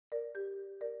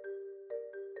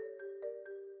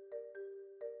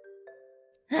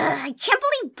I can't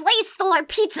believe Blaze stole our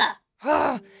pizza!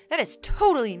 That is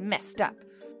totally messed up.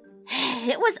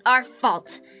 It was our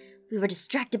fault. We were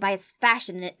distracted by its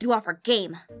fashion and it threw off our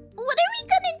game. What are we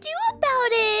gonna do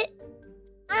about it?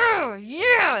 Oh,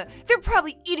 yeah! They're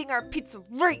probably eating our pizza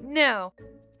right now.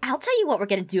 I'll tell you what we're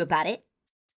gonna do about it.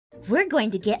 We're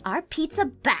going to get our pizza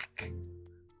back.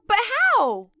 But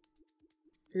how?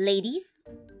 Ladies,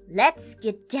 let's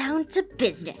get down to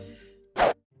business.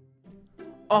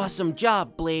 Awesome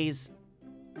job, Blaze.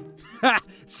 Ha!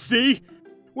 See?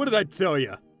 What did I tell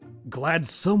you? Glad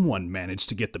someone managed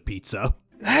to get the pizza.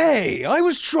 Hey, I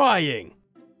was trying.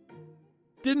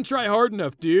 Didn't try hard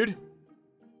enough, dude.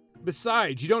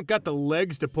 Besides, you don't got the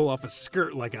legs to pull off a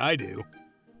skirt like I do.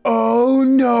 Oh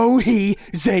no,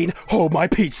 Zane, hold my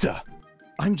pizza.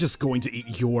 I'm just going to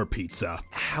eat your pizza.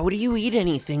 How do you eat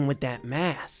anything with that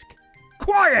mask?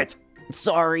 Quiet!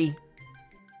 Sorry.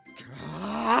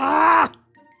 Ah!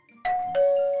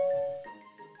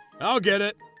 I'll get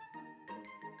it.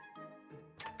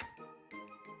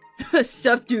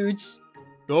 Sup, dudes?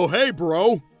 Oh, hey,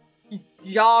 bro.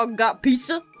 Y'all got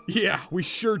pizza? Yeah, we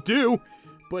sure do.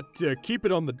 But keep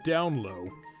it on the down low.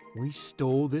 We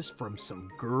stole this from some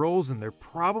girls, and they're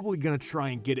probably gonna try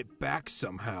and get it back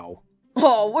somehow.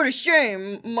 Oh, what a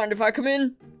shame. Mind if I come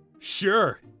in?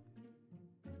 Sure.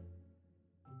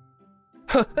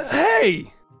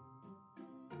 Hey!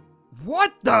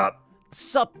 What the?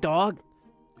 Sup, dog?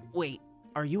 Wait,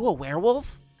 are you a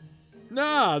werewolf?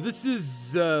 Nah, this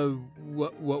is,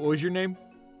 what was your name?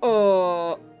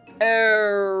 Aaron.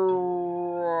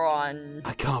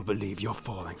 I can't believe you're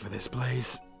falling for this,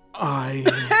 Blaze. Hey,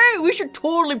 we should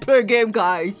totally play a game,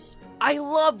 guys. I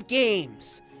love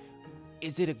games.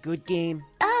 Is it a good game?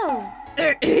 Oh.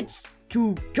 It's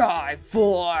to die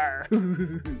for.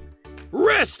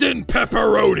 Rest in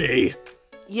pepperoni!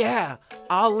 Yeah,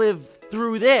 I'll live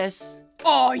through this.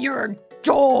 Oh, you're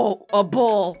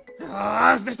adorable.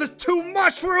 This is too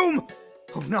mushroom!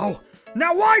 Oh no,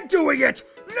 now I'm doing it!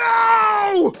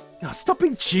 No! Now stop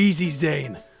being cheesy,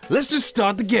 Zane. Let's just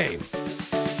start the game.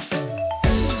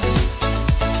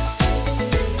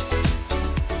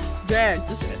 Dan,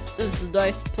 this is a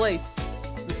nice place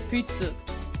with pizza.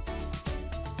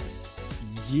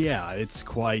 Yeah, it's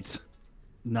quite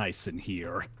nice in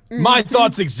here. My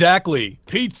thoughts exactly.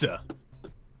 Pizza.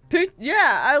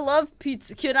 Yeah, I love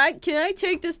pizza. Can I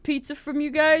take this pizza from you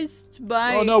guys to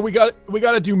buy? Oh no, we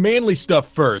gotta do manly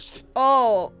stuff first.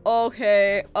 Oh,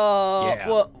 okay. Yeah.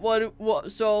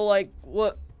 What? So like,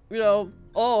 what? You know?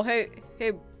 Oh, hey,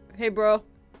 bro.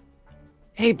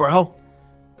 Hey, bro.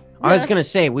 I was gonna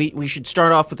say, we should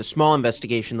start off with a small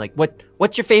investigation, like,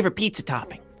 what's your favorite pizza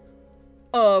topping?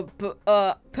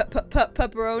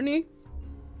 Pepperoni?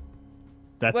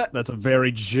 That's a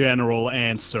very general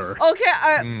answer.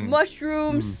 Okay,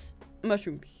 mushrooms.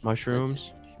 Mushrooms.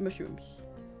 Mushrooms? Mushrooms.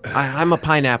 I'm a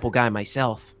pineapple guy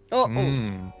myself. Oh.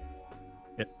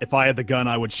 If I had the gun,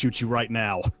 I would shoot you right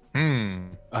now.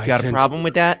 Got a problem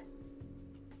with that?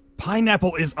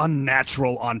 Pineapple is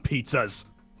unnatural on pizzas.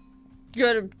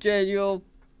 Get him, Daniel.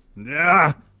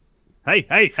 Yeah.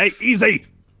 Hey, easy.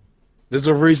 There's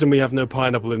a reason we have no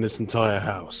pineapple in this entire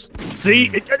house. See?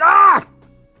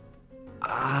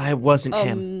 I wasn't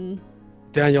him.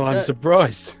 Daniel, I'm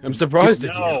surprised. I'm surprised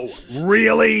at you. No,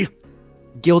 really?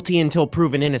 Guilty until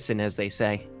proven innocent, as they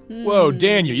say. Whoa,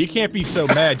 Daniel, you can't be so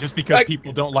mad just because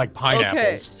people don't like pineapples.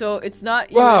 Okay, so it's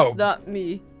not you, Wow. it's not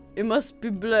me. It must be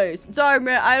Blaze. Sorry,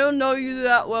 man, I don't know you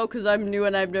that well because I'm new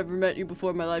and I've never met you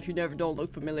before in my life. You never don't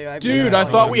look familiar. Dude, I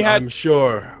thought we had... I'm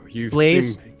sure you've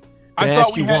Blaze? seen me. I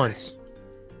asked you once.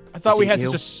 I thought we Is it had you?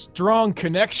 such a strong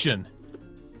connection.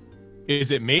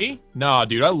 Is it me? Nah,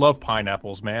 dude, I love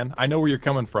pineapples, man. I know where you're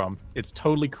coming from. It's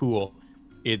totally cool.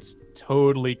 It's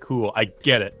totally cool. I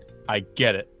get it. I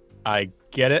get it. I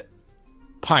get it.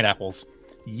 Pineapples.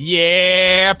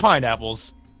 Yeah,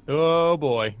 pineapples. Oh,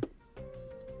 boy.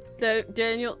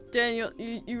 Daniel,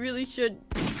 you really should.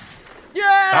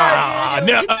 Yeah, Daniel,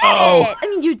 no! You did it! I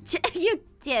mean, you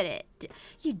did it.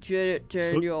 You did it,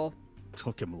 Daniel.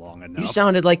 Took him long enough. You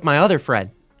sounded like my other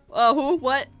friend. Who?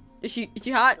 What? Is she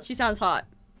hot? She sounds hot.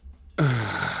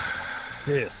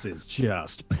 This is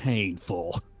just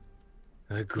painful.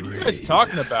 Agreed. What are you guys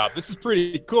talking about? This is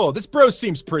pretty cool. This bro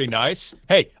seems pretty nice.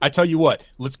 Hey, I tell you what.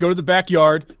 Let's go to the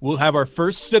backyard. We'll have our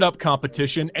first sit-up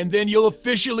competition, and then you'll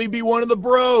officially be one of the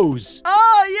bros.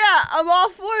 Oh, yeah, I'm all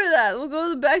for that. We'll go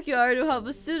to the backyard and have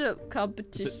a sit-up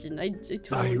competition.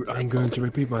 I'm going to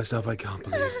repeat myself. I can't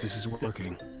believe this is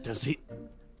working. Does he?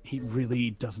 He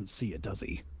really doesn't see it, does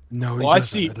he? No, he Well,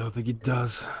 doesn't. I don't think he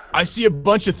does. I see a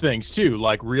bunch of things, too,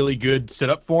 like really good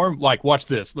sit-up form. Like, watch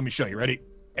this. Let me show you. Ready?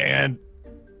 And...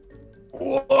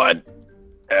 1,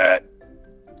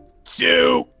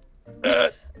 2,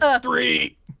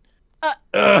 3.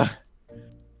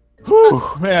 Whew,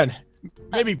 man.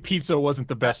 Maybe pizza wasn't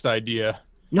the best idea.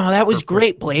 No, that was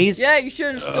great, Blaze. Yeah, you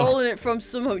should have stolen it from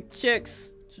some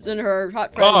chicks and her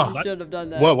hot friends. You should have done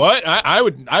that. What? I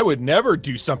would never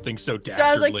do something so dastardly.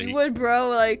 Sounds like you would, bro.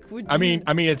 Like, would I mean,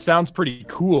 it sounds pretty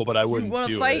cool, but I wouldn't wanna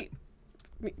do fight?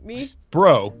 it. Me?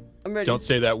 Bro, I'm ready. don't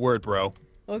say that word, bro.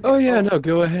 Okay. Oh yeah, no,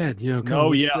 go ahead. You know,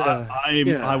 Oh yeah,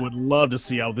 I would love to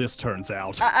see how this turns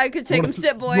out. I could take him,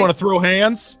 sit, boy. You want to throw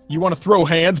hands? You want to throw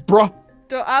hands, bro?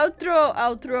 I'll throw.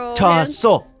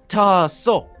 Tussle, hands.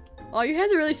 tussle. Oh, your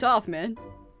hands are really soft, man.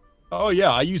 Oh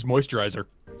yeah, I use moisturizer.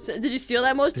 So, did you steal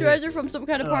that moisturizer from some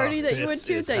kind of party that you went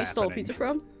to that you stole pizza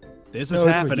from? This is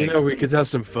happening. You know, we could have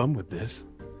some fun with this.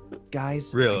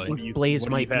 Guys, Really? I think Blaze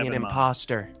might be an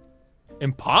imposter.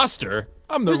 Imposter?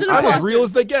 I'm Who's an as imposter? real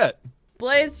as they get.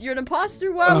 Blaze, you're an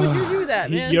imposter? Why would you do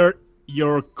that, man?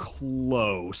 You're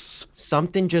close.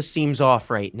 Something just seems off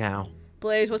right now.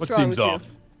 Blaze, what's What wrong seems with off?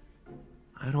 you?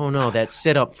 I don't know, that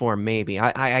sit-up form, maybe.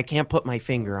 I can't put my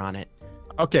finger on it.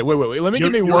 Okay, wait. Let me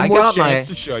give me I one more got chance my-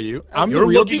 to show you. I'm the You're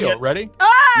real looking deal. at- Ready?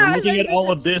 You're looking at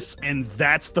all of this, and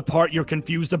that's the part you're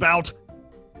confused about?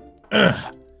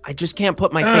 I just can't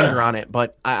put my finger on it,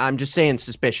 but I'm just saying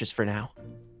suspicious for now.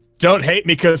 Don't hate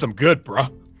me because I'm good, bro.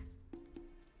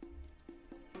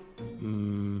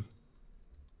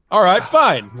 All right,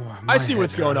 fine. I see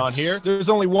what's going on here. There's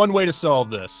only one way to solve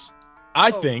this.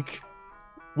 I think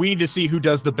we need to see who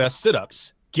does the best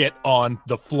sit-ups. Get on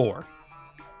the floor.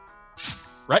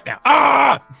 Right now.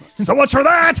 Ah! So much for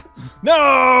that!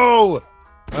 No!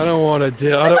 I don't want to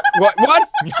deal. What?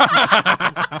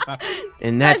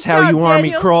 And that's Good how job, you army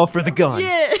Daniel. crawl for the gun.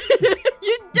 Yeah,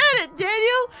 you did it,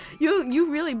 Daniel.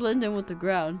 You really blend in with the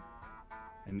ground.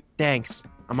 Thanks.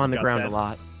 I'm on the Got ground that. a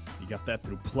lot. You got that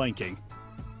through planking.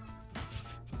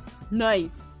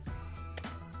 Nice.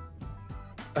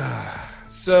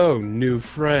 So, new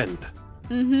friend.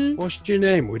 Mm-hmm. What's your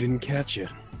name? We didn't catch you.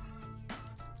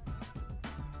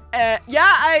 Yeah,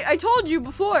 I told you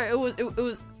before. It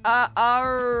was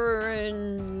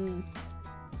Aaron.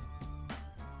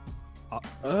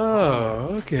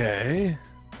 Oh, okay.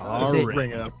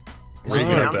 Ring up. Is it Ring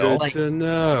a pronounced bell. Good like, to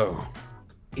know.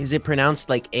 is it pronounced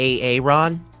like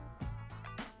Aaron?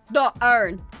 No,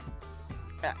 Aaron.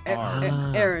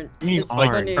 Aaron. Aaron. You mean It's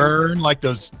like my name. urn, like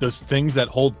those things that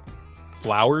hold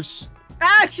flowers?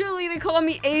 Actually, they call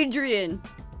me Adrian.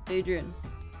 Adrian.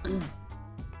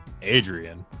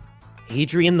 Adrian.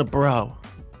 Adrian the bro.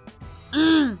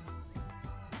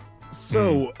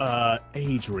 So,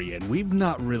 Adrian, we've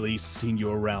not really seen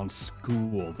you around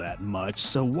school that much,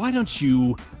 so why don't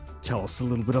you tell us a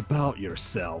little bit about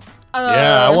yourself?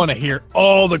 Yeah, I want to hear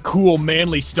all the cool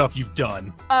manly stuff you've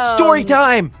done. Story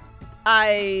time!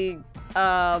 I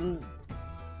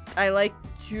like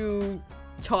to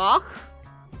talk.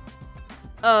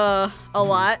 A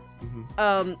lot.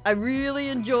 I really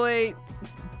enjoy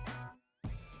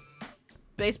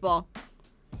baseball.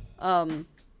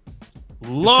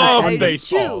 Love I do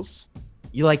baseballs.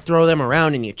 You like throw them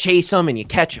around and you chase them and you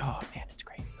catch. Oh man, it's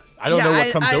great. I don't know Yeah,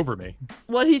 what comes I- over me.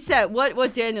 What he said.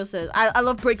 What Daniel says. I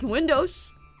love breaking windows.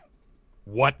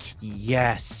 What?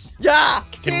 Yes. Yeah.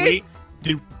 Can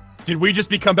See? did we just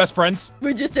become best friends?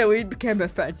 We just said we became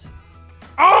best friends.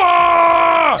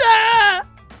 Ah!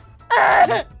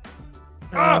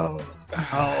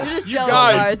 You're just You jealous,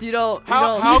 guys, Garth. You don't.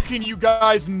 How can you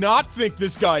guys not think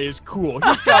this guy is cool?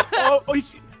 He's got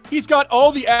he's got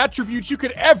all the attributes you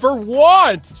could ever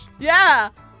want. Yeah.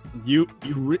 You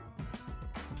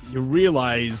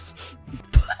realize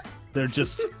they're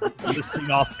just listing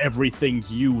off everything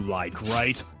you like,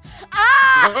 right?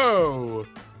 Whoa.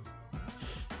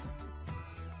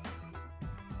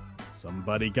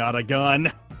 Somebody got a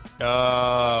gun?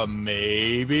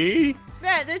 Maybe.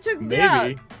 Man, they took me Maybe.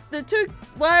 out. They took.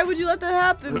 Why would you let that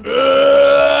happen?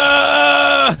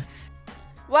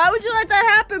 Why would you let that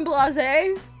happen,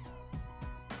 Blase?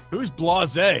 Who's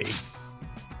blasé?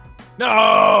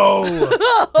 No!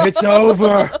 It's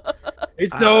over.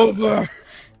 It's over.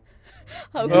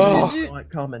 How could Oh. you? Not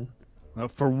coming.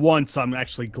 For once, I'm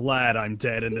actually glad I'm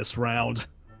dead in this round.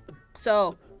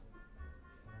 So,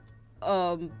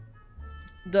 the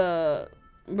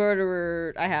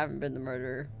murderer. I haven't been the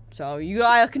murderer, so you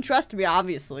guys can trust me,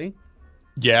 obviously.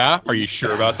 Yeah? Are you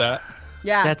sure about that?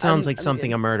 Yeah. That sounds like I'm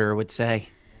something good. a murderer would say.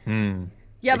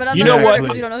 Yeah, but I'm You not know a what? murderer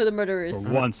because we don't know who the murderer is.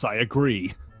 For once, I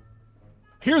agree.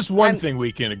 Here's one thing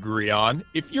we can agree on.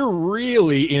 If you're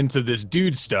really into this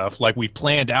dude stuff like we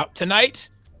planned out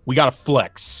tonight, we gotta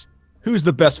flex. Who's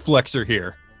the best flexer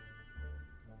here?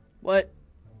 What?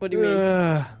 What do you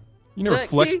mean? You never Look,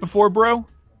 flexed see? before, bro?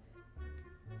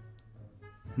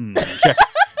 Check.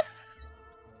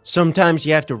 Sometimes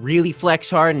you have to really flex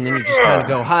hard, and then you just kind of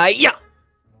go high. Yeah.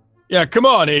 Yeah, come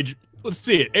on, Adrian. Let's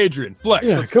see it. Adrian, flex.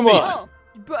 Yeah, Let's come see on.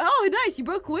 Oh, nice. You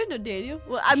broke a window, Daniel.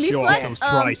 Well, I mean, Show flex.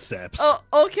 off those triceps. Oh,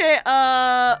 okay.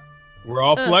 it. We're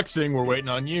all flexing. We're waiting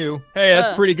on you. Hey,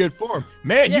 that's pretty good form.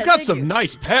 Man, yeah, you got thank some you.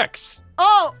 nice pecs.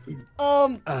 Oh,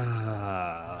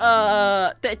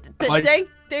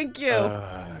 thank you.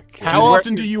 How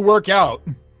often do you work out?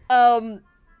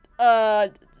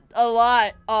 A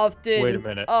lot often. Wait a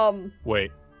minute.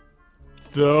 Wait.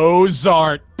 Those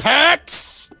aren't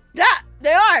pecs? Yeah,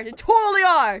 they are. They totally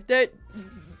are. You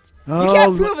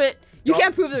can't prove it. You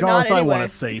can't prove they're Garth, not I anyway. want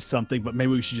to say something, but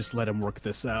maybe we should just let him work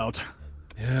this out.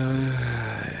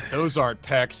 Those aren't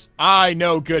pecs. I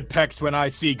know good pecs when I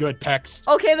see good pecs.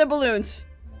 Okay, they're balloons.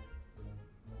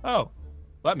 Oh,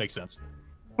 that makes sense.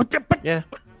 What the? Yeah.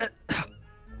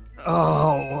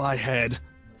 Oh, my head.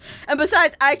 And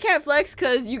besides, I can't flex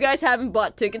because you guys haven't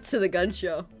bought tickets to the gun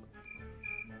show.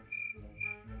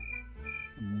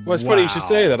 Well, it's funny you should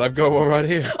say that. I've got one right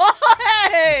here. Oh,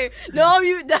 hey! No,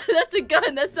 that's a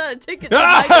gun. That's not a ticket to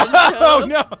my gun show. Oh,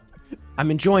 no.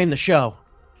 I'm enjoying the show.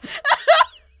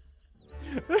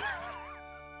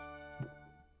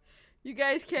 You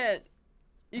guys can't.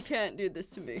 You can't do this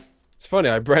to me. It's funny,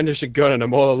 I brandish a gun and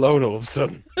I'm all alone all of a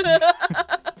sudden.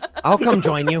 I'll come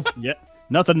join you. Yeah,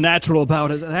 nothing natural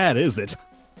about that, is it?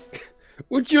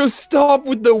 Would you stop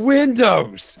with the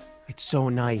windows? It's so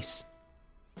nice.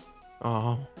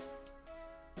 Oh.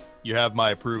 You have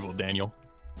my approval, Daniel.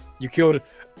 You killed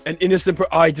an innocent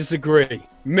I disagree.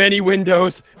 Many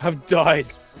windows have died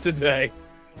today.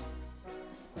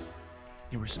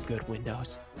 There were some good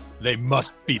windows. They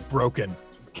must be broken.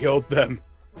 Killed them.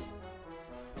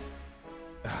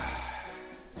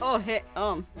 Oh, hey,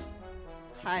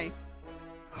 hi.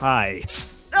 Hi.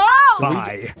 Oh!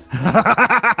 Bye.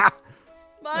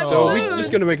 My So are we balloons.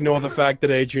 just gonna ignore the fact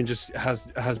that Adrian just has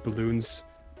balloons?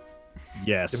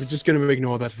 Yes. Are we just gonna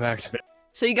ignore that fact?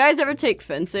 So you guys ever take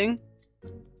fencing?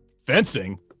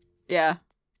 Fencing? Yeah.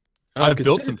 I've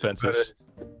built some considered, fences.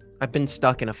 I've been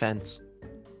stuck in a fence.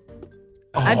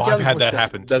 Oh, I've I've jumped- had that That's-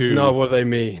 happen That's too. not what they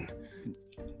mean.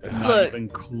 Not Look. even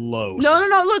close.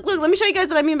 No. Look. Let me show you guys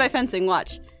what I mean by fencing.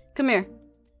 Watch. Come here.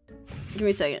 Give me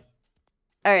a second.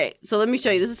 All right. So let me show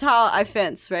you. This is how I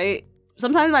fence, right?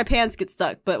 Sometimes my pants get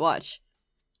stuck, but watch.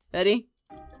 Ready?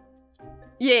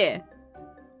 Yeah.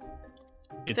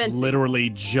 It's fencing.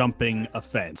 literally jumping a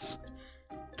fence.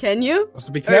 Can you?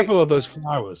 So be careful of those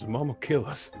flowers. Mom will kill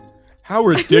us. How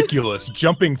ridiculous,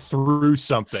 jumping through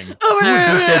something. Who would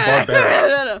be so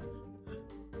barbaric?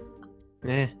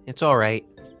 It's all right.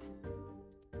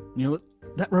 You know,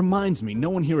 that reminds me, no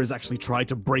one here has actually tried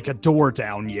to break a door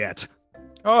down yet.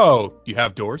 Oh, you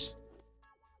have doors?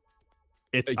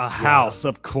 It's a Yeah. house,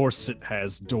 of course it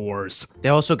has doors. They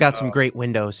also got some great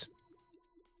windows.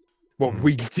 What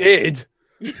we did?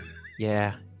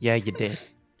 Yeah, you did.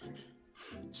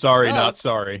 Sorry, Oh. not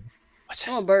sorry. What's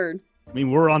I'm a bird. I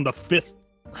mean, we're on the 5th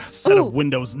set Ooh. of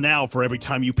windows now for every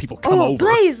time you people come Oh, over.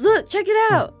 Blaze, look, check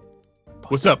it out.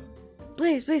 What's up?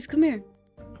 Blaze, come here.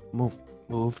 Move.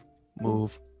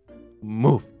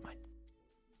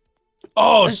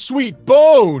 Oh, sweet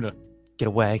bone! Get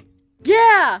away.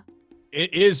 Yeah.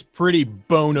 It is pretty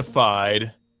bona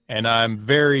fide, and I'm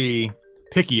very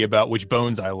picky about which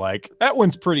bones I like. That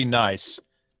one's pretty nice.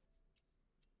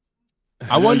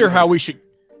 I wonder how we should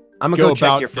I'm gonna go go check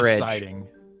about your fridge.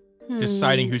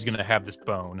 deciding who's gonna have this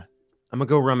bone. I'm gonna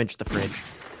go rummage the fridge.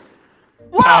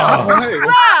 Wow.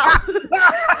 Wow.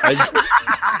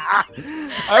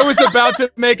 I was about to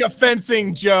make a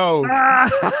fencing joke.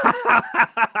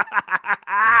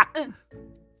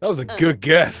 That was a good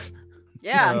guess.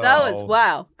 Yeah, that was No.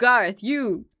 wow. Gareth,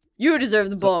 you deserve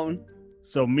the bone.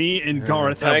 So me and Yeah,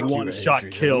 Garth have thank you, one-shot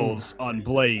Adrian. kills on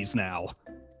Blaze now.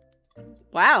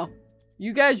 Wow.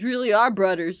 You guys really are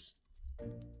brothers.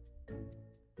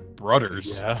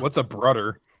 Brothers? Yeah. What's a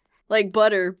brother? Like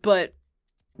butter, but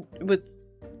with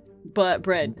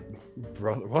bread.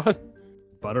 Brother, what?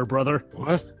 Butter brother.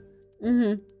 What?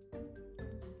 Mm-hmm.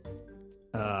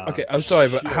 Okay, I'm sorry,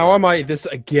 but how am I this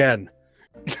again?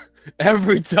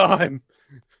 Every time.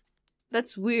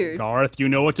 That's weird. Garth, you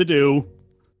know what to do.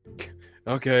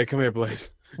 Okay, come here,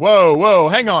 Blaze. Whoa,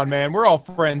 hang on, man. We're all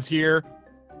friends here.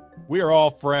 We are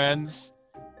all friends.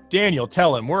 Daniel,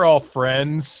 tell him we're all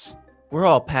friends. We're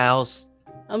all pals.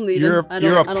 I'm leaving. You're I a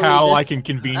don't pal need I this. can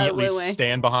conveniently way.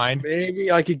 stand behind.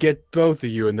 Maybe I could get both of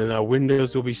you, and then our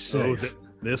windows will be So safe.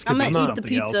 this could I'm be gonna eat the something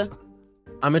pizza. else.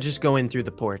 I'm gonna just go in through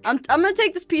the porch. I'm gonna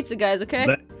take this pizza, guys.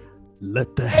 Okay.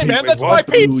 Let the Hey, hate man, that's run my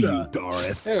through pizza. you,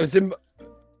 Garroth. It was in.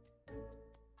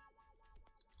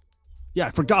 Yeah, I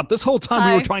forgot. This whole time we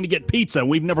Hi. were trying to get pizza.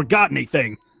 We've never got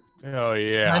anything. Oh, I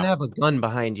yeah. have a gun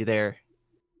behind you there.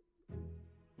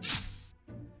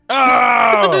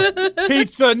 Oh!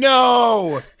 Pizza,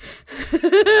 no!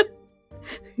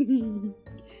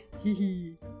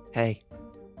 Hey.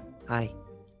 Hi.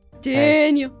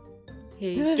 Daniel.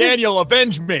 Hey. Daniel,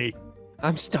 avenge me!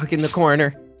 I'm stuck in the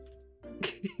corner.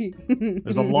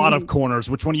 There's a lot of corners.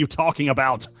 Which one are you talking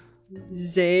about?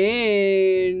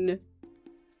 Zane.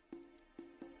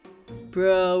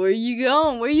 Bro, where you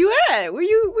going? Where you at? Where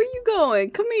you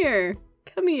going? Come here.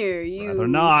 Come here, you. Rather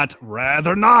not.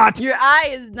 Rather not. Your eye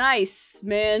is nice,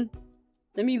 man.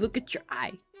 Let me look at your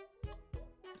eye.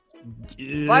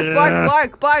 Bark, bark,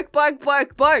 bark, bark, bark,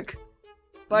 bark, bark.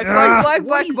 Bark, bark, bark,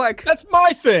 bark, bark. That's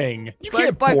my thing! You Bark,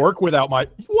 can't bark. bork without my...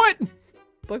 What?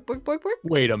 Bark, bark, bark, bark.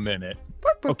 Wait a minute.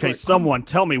 Bark, bark, Okay, bark. someone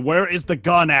tell me, where is the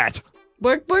gun at?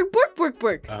 Bark, bark, bark, bark,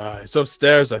 bark. It's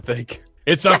upstairs, I think.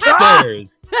 It's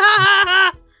upstairs.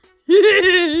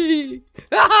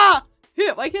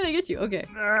 Here, why can't I get you? Okay.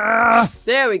 Ah,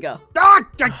 There we go. ah,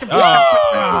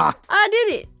 Oh. I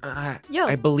did it. Yo.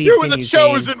 I believe You were in the you, Zane.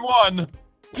 chosen one!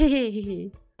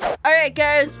 Alright,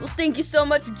 guys. Well, thank you so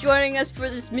much for joining us for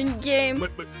this mini game. Wait,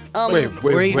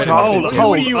 Where are you wait. talking? Hold, What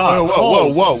hold are you...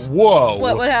 up, Whoa.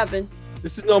 What happened?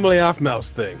 This is normally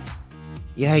Aphmau's thing.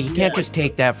 Yeah, you can't just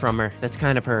take that from her. That's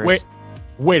kind of hers.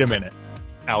 Wait a minute.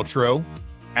 Outro.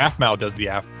 Aphmau does the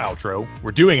outro.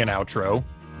 We're doing an outro.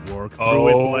 Work through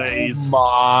it, Blaze.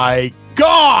 My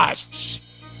gosh!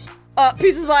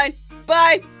 Peace is mine.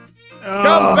 Bye.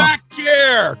 Come back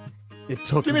here! It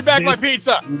took Give me back my this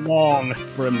pizza! long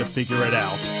for him to figure it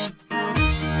out.